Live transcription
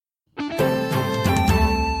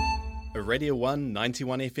a Radio 1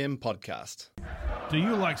 91 FM podcast. Do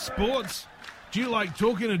you like sports? Do you like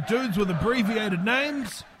talking to dudes with abbreviated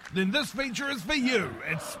names? Then this feature is for you.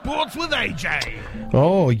 It's Sports with AJ.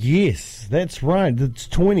 Oh, yes, that's right. It's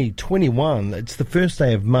 2021. It's the first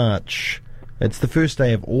day of March. It's the first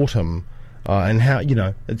day of autumn. And how,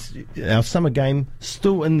 it's our summer game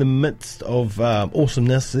still in the midst of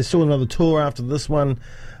awesomeness. There's still another tour after this one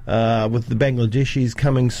with the Bangladeshis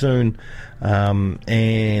coming soon.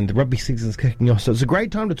 And the rugby season's kicking off. So it's a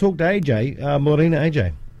great time to talk to AJ. Morena,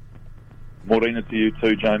 AJ. Morena to you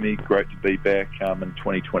too, Jamie. Great to be back in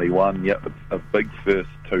 2021. Yep, a big first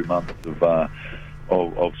 2 months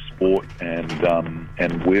of sport,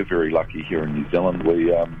 and we're very lucky here in New Zealand. We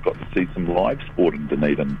got to see some live sport in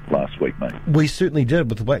Dunedin last week, mate. We certainly did,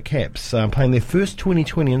 with the Black Caps playing their first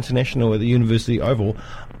 2020 international at the University Oval.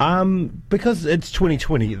 Because it's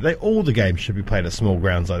 2020, all the games should be played at small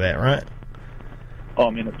grounds like that, right? Oh, I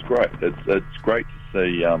mean, it's great. It's great to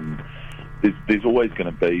see. There's always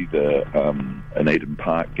going to be an Eden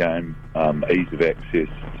Park game, ease of access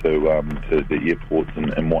to the airports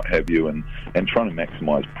and what have you, and trying to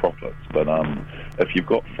maximise profits. But if you've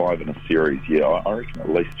got 5 in a series, I reckon at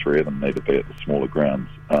least 3 of them need to be at the smaller grounds.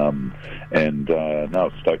 No,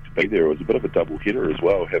 it's stoked to be there. It was a bit of a double header as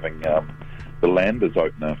well, having the Landers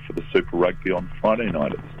opener for the Super Rugby on Friday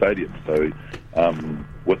night at the stadium. So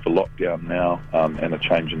with the lockdown now and a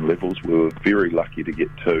change in levels, we were very lucky to get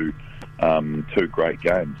two great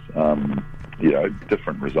games.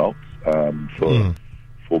 Different results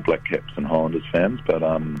for Black Caps and Highlanders fans, but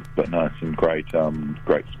no, some great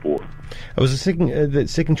sport. It was the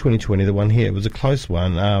second 2020, the one here. It was a close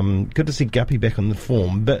one. Good to see Guppy back on the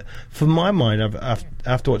form, but for my mind,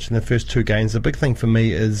 after watching the first 2 games, the big thing for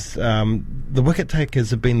me is the wicket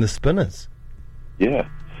takers have been the spinners. Yeah,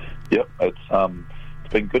 yep.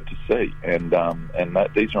 It's been good to see, and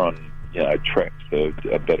that these are on tracks that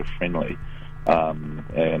are better friendly.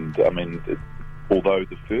 And I mean, although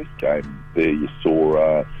the first game there you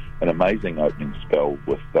saw an amazing opening spell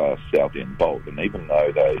with Southend Bolt, and even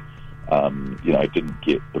though they didn't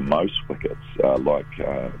get the most wickets, like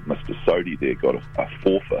Mr. Sodhi there got a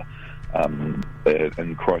fourfer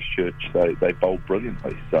in Christchurch, they bowled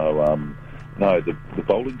brilliantly. So no, the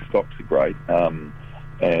bowling stocks are great, and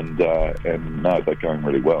no, they're going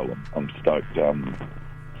really well. I'm stoked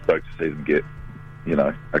to see them get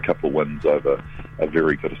a couple of wins over a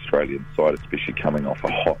very good Australian side, especially coming off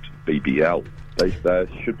a hot BBL. They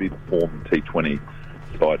should be the form T20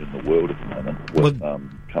 side in the world at the moment, with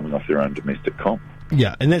coming off their own domestic comp.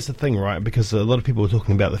 Yeah, and that's the thing, right? Because a lot of people are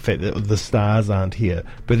talking about the fact that the stars aren't here,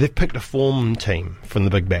 but they've picked a form team from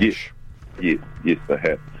the Big Bash. Yes, they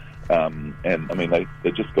have. And I mean,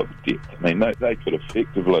 they just got the depth. I mean, they could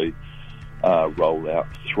effectively roll out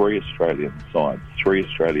 3 Australian sides, 3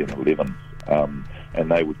 Australian 11s,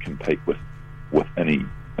 and they would compete with any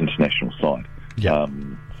international side. Yeah.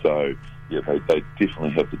 So they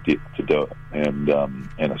definitely have the depth to do it, and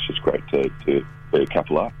it's just great to be a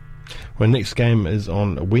couple up. Well, next game is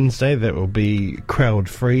on Wednesday. That will be crowd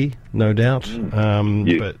free, no doubt.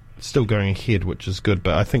 But still going ahead, which is good.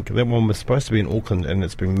 But I think that one was supposed to be in Auckland, and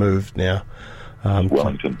it's been moved now.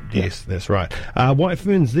 Wellington. Yes, that's right. White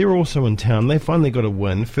Ferns, they're also in town. They finally got a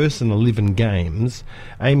win, first in 11 games.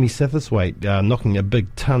 Amy Satterthwaite knocking a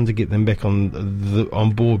big ton to get them back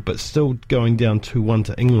on board, but still going down 2-1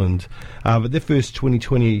 to England. But their first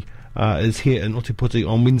 2020 is here in Ōtepoti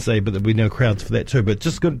on Wednesday, but there'll be no crowds for that too. But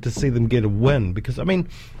just good to see them get a win, because, I mean,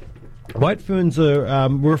 White Ferns were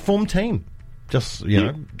a form team just,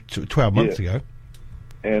 12 months ago.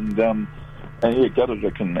 And gutted I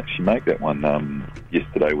couldn't actually make that one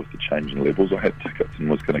yesterday with the change in levels. I had tickets and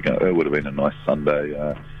was going to go. It would have been a nice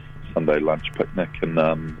Sunday lunch picnic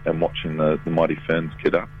and watching the Mighty Ferns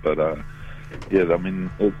get up. But I mean,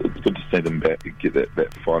 it's good to see them back and get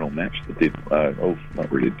that final match.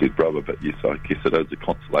 Not really a dead rubber, but yes, I guess it is a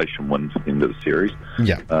consolation win to the end of the series.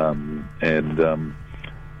 Yeah.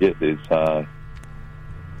 There's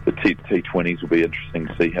the T20s will be interesting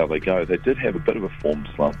to see how they go. They did have a bit of a form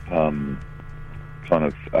slump. Kind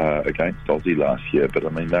of against Aussie last year, but I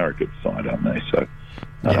mean, they're a good side, aren't they? So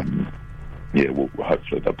well,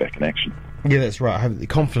 hopefully they're back in action. Yeah, that's right. The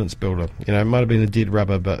confidence builder. It might have been a dead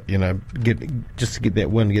rubber, but just to get that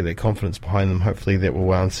win, get that confidence behind them. Hopefully that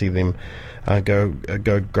will see them go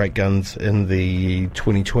great guns in the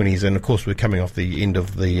 2020s. And of course, we're coming off the end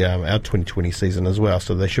of the our 2020 season as well,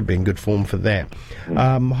 so they should be in good form for that.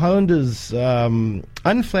 Highlanders,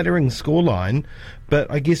 unflattering scoreline, but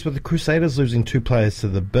I guess with the Crusaders losing 2 players to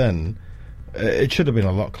the bin, it should have been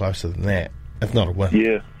a lot closer than that, if not a win.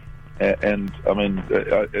 Yeah. And I mean,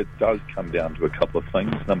 it does come down to a couple of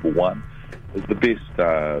things. Number one is the best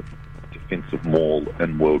defensive maul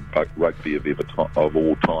in world rugby of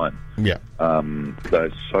all time. Yeah.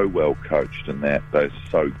 They're so well coached in that. They're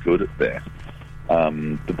so good at that.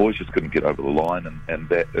 The boys just couldn't get over the line, and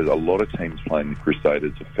that is a lot of teams playing the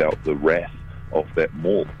Crusaders have felt the wrath of that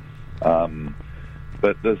maul.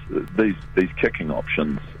 But these kicking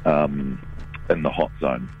options in the hot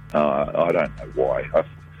zone, I don't know why.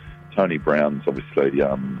 Tony Brown's obviously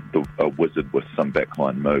a wizard with some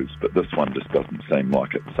backline moves, but this one just doesn't seem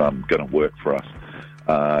like it's going to work for us.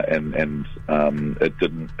 And it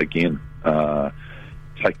didn't again.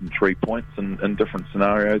 Taking 3 points in different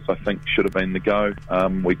scenarios, I think, should have been the go.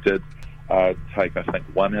 We did take, I think,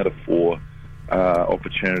 1 out of 4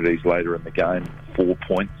 opportunities later in the game, 4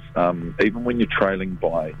 points. Even when you're trailing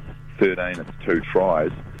by 13, it's 2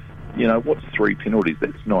 tries. You know, what's 3 penalties?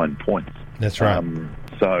 That's 9 points. That's right.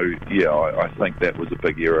 So, yeah, I think that was a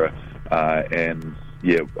big error. And,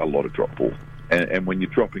 yeah, a lot of drop ball. And when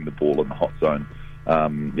you're dropping the ball in the hot zone,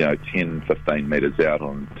 10, 15 metres out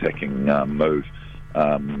on an attacking move,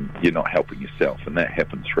 you're not helping yourself, and that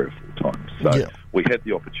happens 3 or 4 times. So we had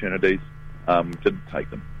the opportunities, didn't take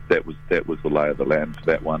them. That was the lay of the land for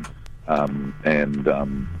that one. Going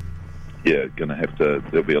to have to.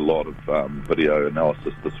 There'll be a lot of video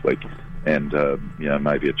analysis this week, and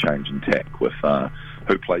maybe a change in tack with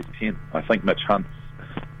who plays 10. I think Mitch Hunt's.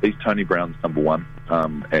 He's Tony Brown's number 1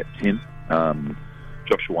 at 10.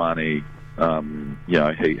 Josh Ioane,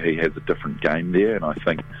 he has a different game there, and I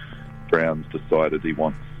think Brown's decided he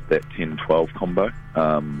wants that 10-12 combo.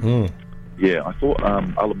 Yeah, I thought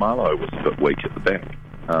Alamalo was a bit weak at the back.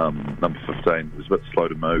 Number 15 was a bit slow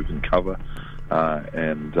to move and cover.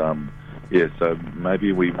 So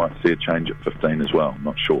maybe we might see a change at 15 as well. I'm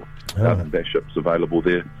not sure. Bashop's available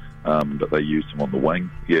there, but they used him on the wing.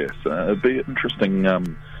 Yeah, so it'd be an interesting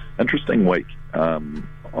week on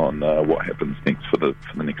what happens next for the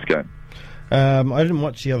next game. I didn't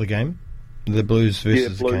watch the other game, the Blues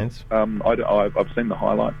versus the Canes. I've seen the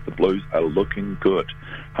highlights. The Blues are looking good.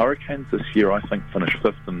 Hurricanes this year, I think, finished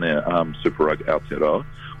 5th in their Super Rugby Aotearoa.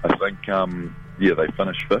 I think, they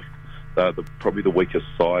finished 5th. They're probably the weakest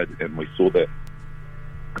side, and we saw that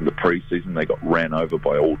in the pre-season. They got ran over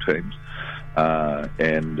by all teams,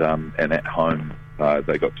 and at home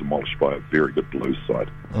they got demolished by a very good Blues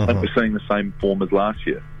side. I think we're seeing the same form as last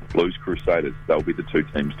year. Blues Crusaders, they'll be the 2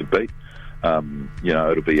 teams to beat.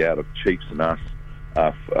 It'll be out of Chiefs and us,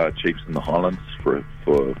 Chiefs and the Highlands for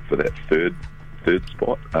that third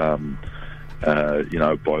spot. By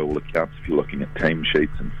all accounts, if you're looking at team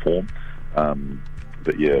sheets and form.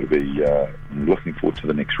 But yeah, it'll be looking forward to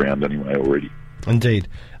the next round anyway already. Indeed.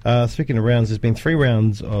 Speaking of rounds, there's been 3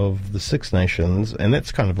 rounds of the Six Nations, and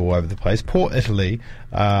that's kind of all over the place. Poor Italy,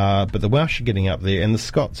 but the Welsh are getting up there, and the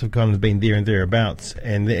Scots have kind of been there and thereabouts,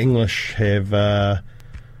 and the English have...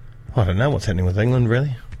 I don't know what's happening with England,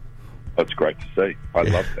 really. That's great to see. I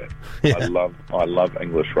love that. Yeah. I love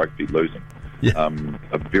English rugby losing. Yeah.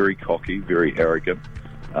 Very cocky, very arrogant,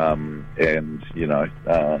 Northern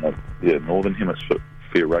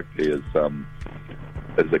Hemisphere rugby is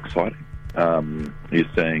exciting. You're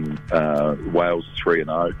seeing Wales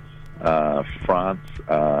 3-0, France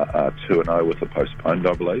 2-0 with a postponed,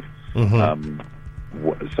 I believe.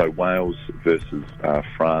 So Wales versus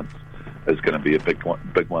France is going to be a big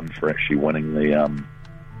one for actually winning the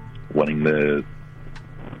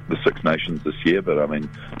Six Nations this year. But I mean,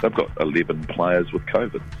 they've got 11 players with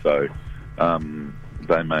COVID, so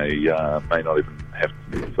they may not even have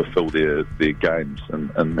to fulfil their games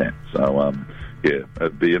in that. So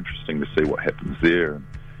it'd be interesting to see what happens there.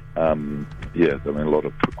 And a lot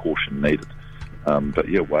of precaution needed. But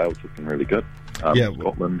yeah, Wales looking really good.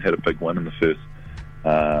 Scotland had a big win in the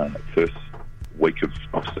first week of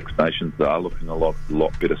Six Nations. They are looking a lot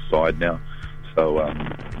better side now. So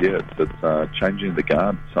it's changing the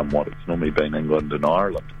guard somewhat. It's normally been England and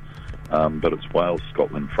Ireland, but it's Wales,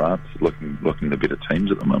 Scotland, France looking the better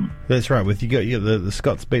teams at the moment. That's right. With you got the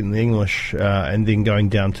Scots beating the English and then going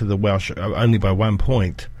down to the Welsh only by 1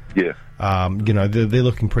 point. Yeah. They're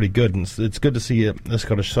looking pretty good, and it's good to see the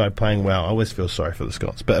Scottish side playing well. I always feel sorry for the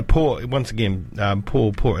Scots, but poor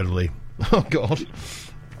Italy. Oh God.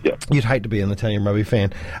 Yeah. You'd hate to be an Italian rugby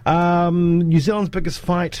fan. New Zealand's biggest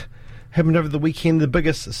fight happened over the weekend, the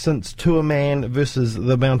biggest since Tour Man versus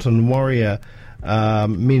the Mountain Warrior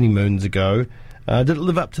many moons ago. Did it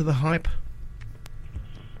live up to the hype?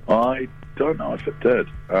 I don't know if it did.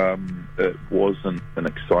 It wasn't an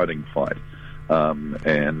exciting fight.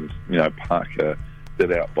 And Parker did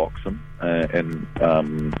outbox him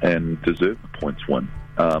and deserved the points win.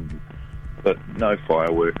 But no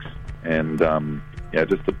fireworks. and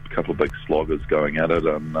just a couple of big sloggers going at it,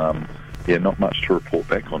 and not much to report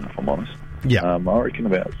back on, if I'm honest. Yeah. I reckon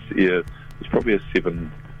there's probably a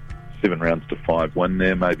 7 rounds to 5 win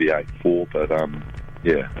there, maybe 8-4, but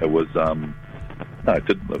it was it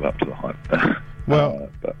didn't live up to the hype. Well,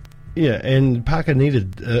 and Parker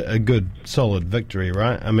needed a good, solid victory,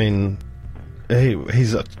 right? I mean,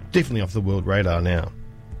 he's definitely off the world radar now.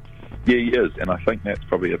 Yeah, he is, and I think that's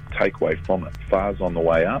probably a takeaway from it. Farr's on the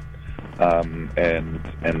way up,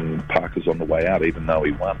 and Parker's on the way out, even though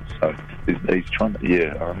he won. So he's trying to.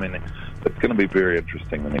 Yeah, I mean, it's going to be very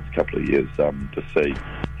interesting the next couple of years to see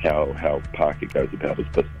how Parker goes about his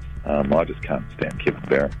business. I just can't stand Kevin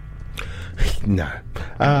Barrett. No.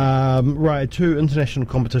 Right, 2 international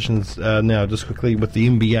competitions now, just quickly, with the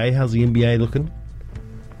NBA. How's the NBA looking?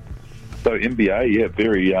 So NBA,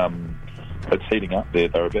 very. It's heating up there.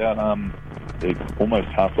 They're about they're almost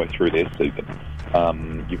halfway through their season.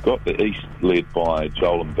 You've got the East led by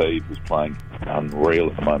Joel Embiid, who's playing unreal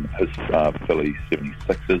at the moment. His Philly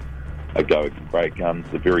 76ers are going great guns.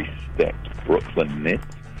 The very stacked Brooklyn Nets,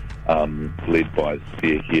 led by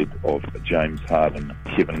spearhead of James Harden,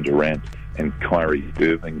 Kevin Durant, and Kyrie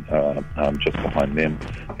Irving just behind them.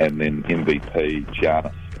 And then MVP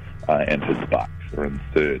Giannis and his Bucks are in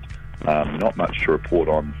third. Not much to report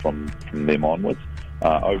on from them onwards.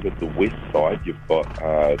 Over the west side, you've got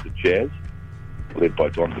the Jazz, led by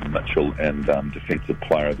Donovan Mitchell and Defensive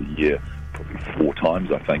Player of the Year probably 4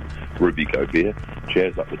 times, I think, Rudy Gobert.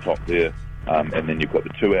 Jazz up the top there. And then you've got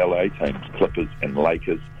the 2 LA teams, Clippers and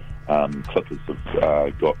Lakers. Clippers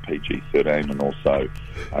have got PG-13 and also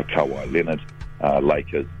Kawhi Leonard.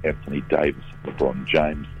 Lakers, Anthony Davis, LeBron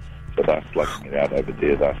James. So they're slugging it out over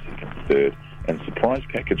there. They're second, third. And surprise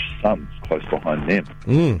package Suns close behind them,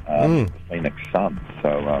 the Phoenix Suns.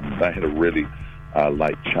 So they had a really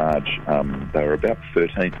late charge. They were about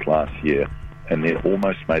 13th last year, and they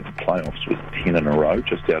almost made the playoffs with 10 in a row,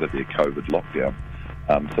 just out of their COVID lockdown.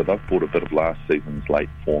 So they've brought a bit of last season's late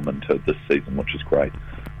form into this season, which is great.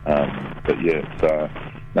 But yeah,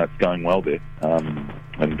 it's going well there,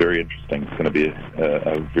 and very interesting. It's going to be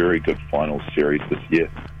a very good finals series this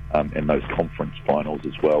year. And those conference finals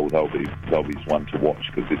as well, they'll be one to watch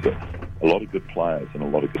because there's a lot of good players and a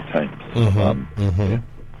lot of good teams. Yeah.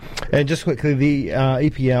 And just quickly, the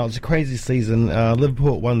EPL, it's a crazy season.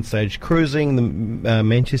 Liverpool at one stage cruising, the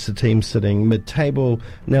Manchester team sitting mid-table.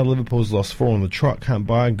 Now Liverpool's lost 4 on the trot, can't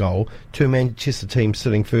buy a goal. 2 Manchester teams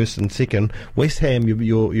sitting first and second. West Ham,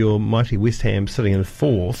 your mighty West Ham, sitting in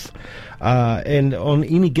 4th. And on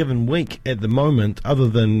any given week at the moment, other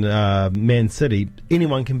than Man City,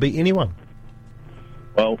 anyone can beat anyone.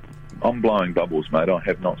 Well, I'm blowing bubbles, mate. I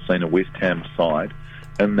have not seen a West Ham side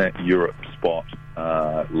in that Europe spot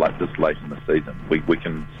like this late in the season. We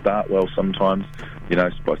can start well sometimes,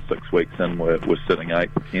 by 6 weeks in we're sitting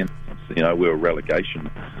 8th, 10th. We're relegation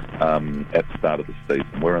at the start of the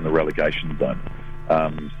season. We're in the relegation zone.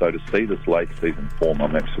 So to see this late season form,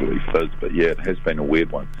 I'm absolutely fizzed. But yeah, it has been a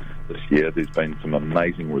weird one this year. There's been some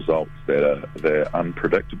amazing results they're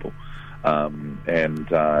unpredictable.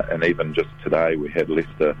 And even just today we had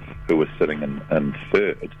Leicester, who was sitting in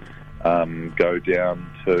third, go down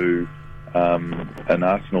to an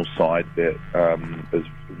Arsenal side that is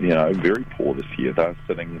very poor this year. They're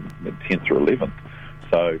sitting in 10th or 11th.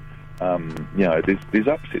 So there's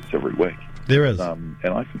upsets every week. There is, and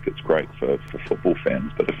I think it's great for football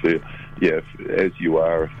fans. But if as you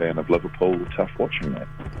are a fan of Liverpool, tough watching that.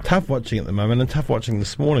 Tough watching at the moment, and tough watching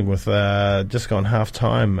this morning with just gone half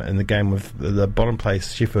time in the game with the bottom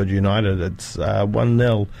place Sheffield United. It's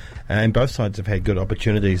 1-0, and both sides have had good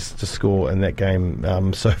opportunities to score in that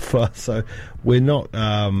game so far. So we're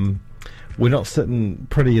not sitting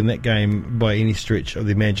pretty in that game by any stretch of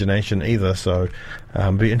the imagination either. So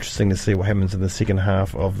it'll be interesting to see what happens in the second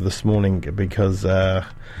half of this morning, because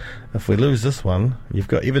if we lose this one, you've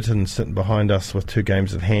got Everton sitting behind us with 2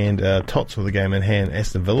 games in hand, Tots with a game in hand,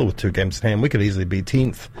 Aston Villa with 2 games in hand. We could easily be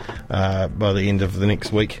 10th by the end of the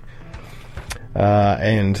next week.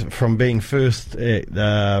 And from being first at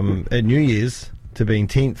New Year's to being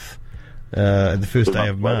 10th at the first day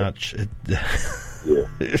of March,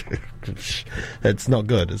 it's not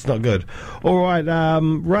good. It's not good. All right,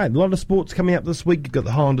 right. A lot of sports coming up this week. You've got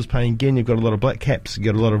the Highlanders playing again. You've got a lot of Black Caps. You've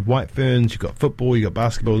got a lot of White Ferns. You've got football. You've got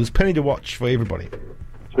basketball. There's plenty to watch for everybody.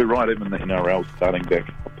 So right, even the NRL starting back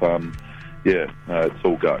up. It's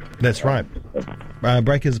all go. That's right.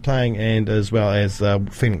 Breakers playing, and as well as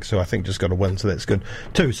Phoenix, who I think just got a win, so that's good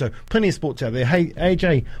too. So plenty of sports out there. Hey,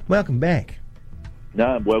 AJ, welcome back.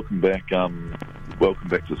 No, welcome back. Welcome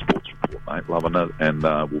back to the Sports Report, mate. Loving it, and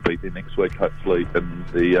we'll be there next week, hopefully, in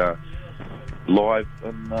the live,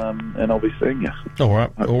 and I'll be seeing you. All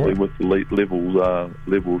right. Hopefully with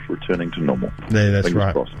levels returning to normal. Yeah, that's Fingers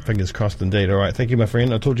right. crossed. Fingers crossed indeed. All right. Thank you, my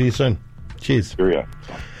friend. I'll talk to you soon. Cheers. Cheerio.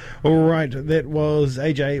 All right. That was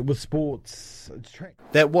AJ with sports.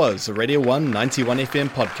 That was a Radio 1 91 FM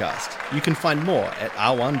podcast. You can find more at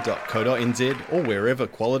r1.co.nz or wherever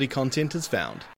quality content is found.